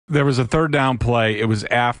there was a third down play. It was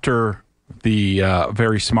after the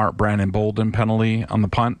very smart Brandon Bolden penalty on the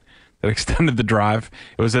punt that extended the drive.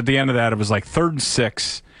 It was at the end of that. It was like 3rd and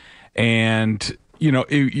 6. And,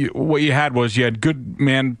 what you had was you had good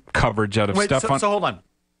man coverage out of Stephon. So hold on.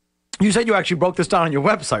 You said you actually broke this down on your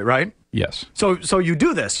website, right? Yes. So you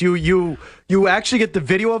do this. You actually get the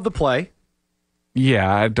video of the play.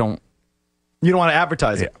 Yeah, I don't. You don't want to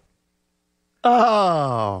advertise it.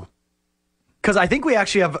 Oh. Because I think we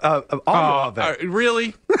actually have audio of it.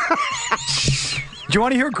 Really? Do you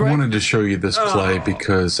want to hear Greg? I wanted to show you this play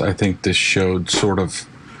because I think this showed sort of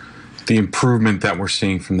the improvement that we're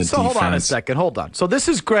seeing from the defense. Hold on a second. Hold on. So this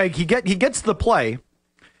is Greg. He gets the play,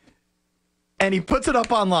 and he puts it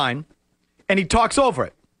up online, and he talks over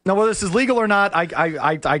it. Now, whether this is legal or not, I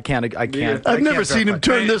can't. I've never seen him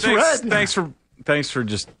turn this red. Thanks for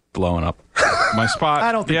just blowing up my spot.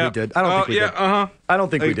 I don't think we did. I don't think we did. I don't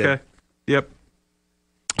think we did. Yep.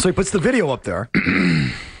 So he puts the video up there,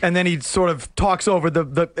 and then he sort of talks over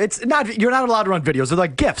the. It's not. You're not allowed to run videos. They're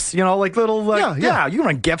like GIFs, like little. Yeah. You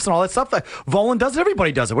run GIFs and all that stuff. Like, Volan does it.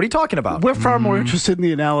 Everybody does it. What are you talking about? We're far more interested in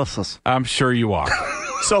the analysis. I'm sure you are.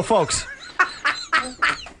 So, folks,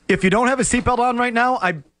 if you don't have a seatbelt on right now,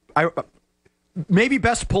 I maybe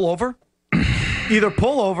best pull over. Either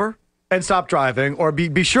pull over and stop driving, or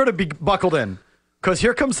be sure to be buckled in, because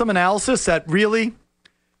here comes some analysis that really.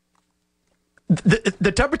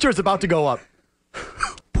 The temperature is about to go up.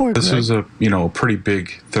 This is a pretty big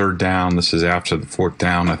 3rd down. This is after the 4th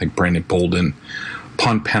down. I think Brandon Bolden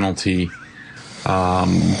punt penalty.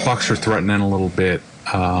 Bucks are threatening a little bit.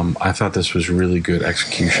 I thought this was really good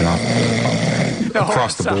execution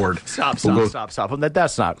across the board. Stop.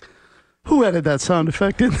 That's not. Who added that sound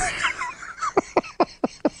effect in there?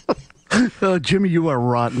 Oh, Jimmy, you are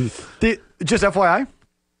rotten. Just FYI,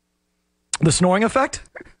 the snoring effect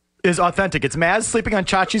is authentic. It's Mazz sleeping on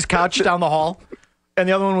Chachi's couch down the hall, and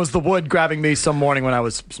the other one was the wood grabbing me some morning when I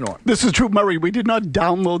was snoring. This is true, Murray. We did not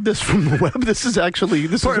download this from the web. This is actually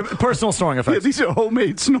personal snoring effects. Yeah, these are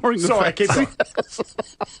homemade snoring effects. Keep going.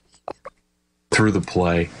 Through the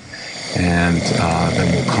play, and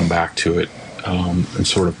then we'll come back to it and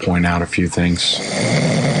sort of point out a few things.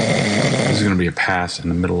 This is going to be a pass in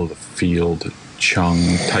the middle of the field. Chung,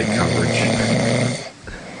 tight coverage.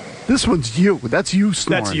 This one's you. That's you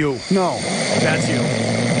snoring. That's you. No. That's you.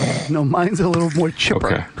 No, mine's a little more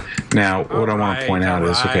chipper. Okay. Now, what I want to point out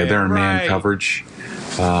is, they're in man coverage.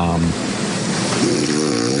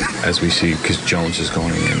 As we see, because Jones is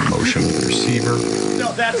going in motion with the receiver.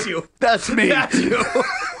 No, that's you. That's me. That's you.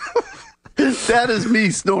 That is me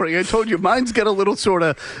snoring. I told you, mine's got a little it's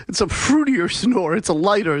a fruitier snore. It's a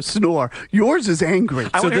lighter snore. Yours is angry.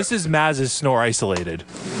 So this is Mazz's snore isolated.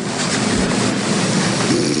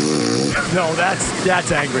 No,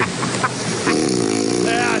 that's angry.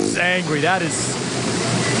 That's angry. That is.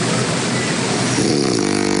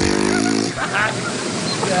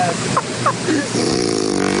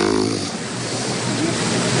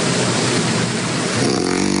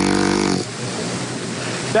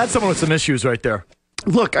 That's someone with some issues right there.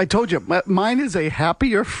 Look, I told you, mine is a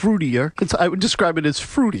happier, fruitier. I would describe it as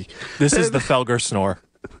fruity. This is the Felger snore.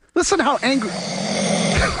 Listen how angry.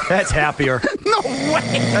 That's happier. No way.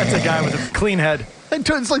 That's a guy with a clean head.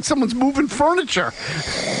 It's like someone's moving furniture.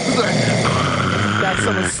 That's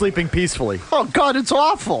someone sleeping peacefully. Oh, God, it's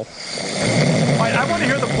awful. All right, I want to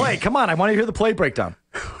hear the play. Come on, I want to hear the play breakdown.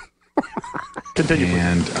 Continue.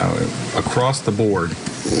 And across the board,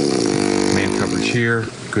 man coverage here,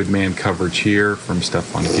 good man coverage here from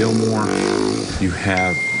Stephon Gilmore. You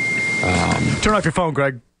have... Turn off your phone,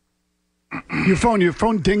 Greg. Your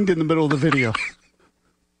phone dinged in the middle of the video.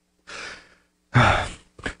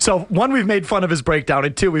 So, 1, we've made fun of his breakdown,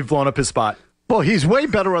 and 2, we've blown up his spot. Well, he's way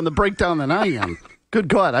better on the breakdown than I am. Good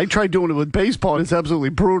God, I tried doing it with baseball, and it's absolutely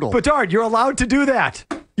brutal. Bedard, you're allowed to do that.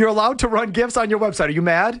 You're allowed to run GIFs on your website. Are you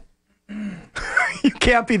mad? You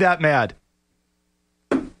can't be that mad.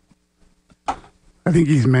 I think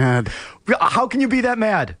he's mad. How can you be that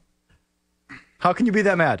mad? How can you be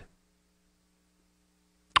that mad?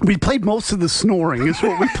 We played most of the snoring is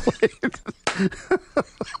what we played.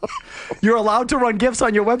 You're allowed to run GIFs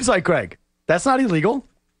on your website, Greg. That's not illegal.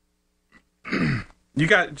 You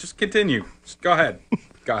got just continue. Just go ahead.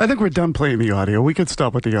 I think we're done playing the audio. We could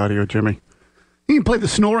stop with the audio, Jimmy. You can play the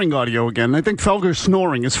snoring audio again. I think Felger's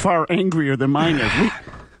snoring is far angrier than mine is.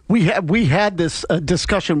 We had this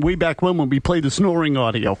discussion way back when we played the snoring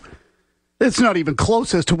audio. It's not even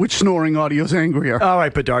close as to which snoring audio is angrier. All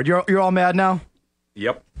right, Bedard, you're all mad now?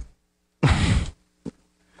 Yep.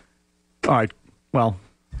 All right. Well.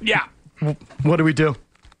 Yeah. What do we do?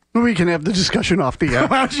 We can have the discussion off the air.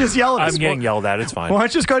 Why don't you just yell at us? I'm getting yelled at. It's fine. Why don't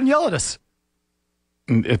you just go ahead and yell at us?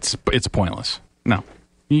 It's pointless. No.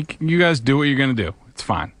 You guys do what you're going to do. It's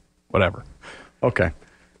fine. Whatever. Okay.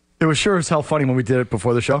 It was sure as hell funny when we did it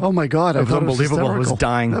before the show. Oh, my God. It was thought unbelievable. I was hysterical.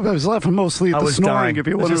 dying. I was laughing mostly at I the was snoring, dying. if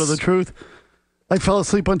you It's want to know just- the truth. I fell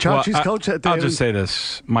asleep on Chachi's couch that day. I'll just say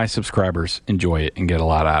this. My subscribers enjoy it and get a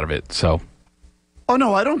lot out of it. So, Oh,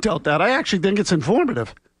 no, I don't doubt that. I actually think it's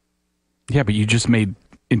informative. yeah, but you just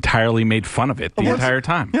entirely made fun of it the entire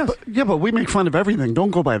time. Yes. But we make fun of everything.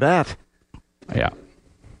 Don't go by that. Yeah.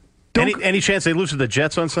 Any chance they lose to the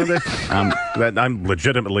Jets on Sunday? I'm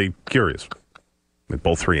legitimately curious. They're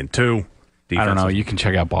both 3-2. I don't know. You can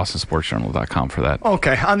check out BostonSportsJournal.com for that.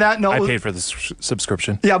 Okay. On that note, I paid for the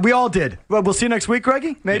subscription. yeah, we all did. Well, we'll see you next week,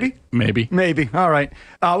 Greggy. Maybe. Maybe. Maybe. All right.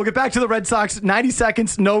 We'll get back to the Red Sox. 90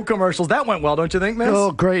 seconds, no commercials. That went well, don't you think, man?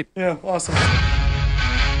 Oh, great. Yeah, awesome.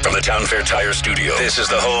 From the Town Fair Tire Studio, this is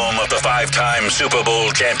the home of the 5-time Super Bowl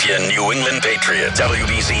champion New England Patriots.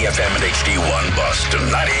 WBC FM and HD1 Boston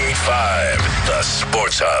 98.5. The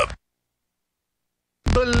Sports Hub.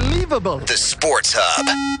 Believable. The Sports Hub.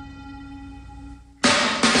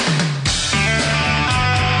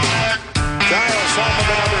 Giles off of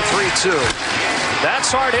the number 3-2.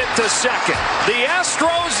 That's hard hit to second. The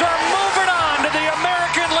Astros are moving on to the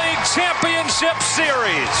American League Championship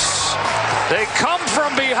Series. They come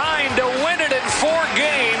from behind to win it in 4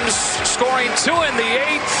 games, scoring 2 in the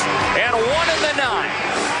 8th and 1 in the 9th.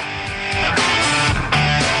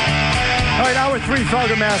 All right, hour 3,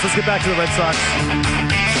 Felger and Mazz. Let's get back to the Red Sox.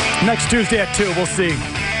 Next Tuesday at 2, we'll see.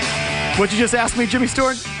 What'd you just ask me, Jimmy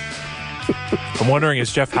Stewart? I'm wondering,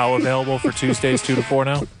 is Jeff Howe available for Tuesdays 2 to 4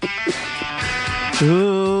 now?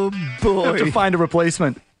 Oh, We have to boy. find a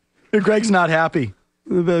replacement. Greg's not happy.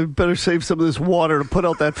 Better save some of this water to put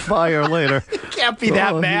out that fire later. Can't be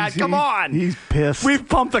that Oh, mad. Come on. He's pissed. We've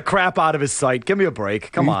pumped the crap out of his site. Give me a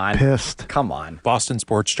break. Come He's on. pissed. Come on.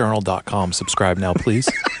 BostonSportsJournal.com. Subscribe now, please.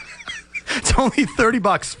 It's only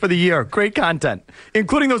 $30 for the year. Great content,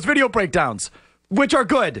 including those video breakdowns, which are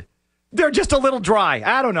good. They're just a little dry.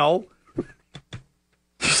 I don't know.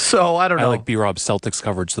 So, I don't I know. like B-Rob's Celtics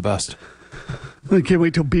coverage the best. I can't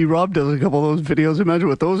wait till B-Rob does a couple of those videos. Imagine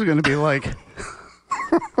what those are going to be like.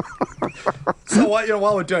 So,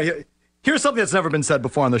 while we're doing here's something that's never been said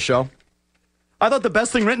before on the show. I thought the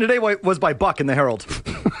best thing written today was by Buck in the Herald.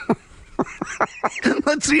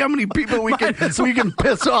 Let's see how many people we can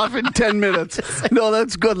piss off in 10 minutes. No,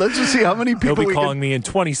 that's good. Let's just see how many He'll people be we calling me in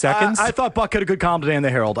 20 seconds. I thought Buck had a good column today in the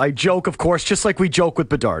Herald. I joke, of course, just like we joke with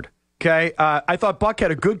Bedard. Okay? I thought Buck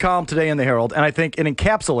had a good column today in the Herald, and I think it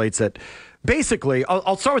encapsulates it. Basically,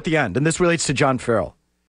 I'll start with the end, and this relates to John Farrell.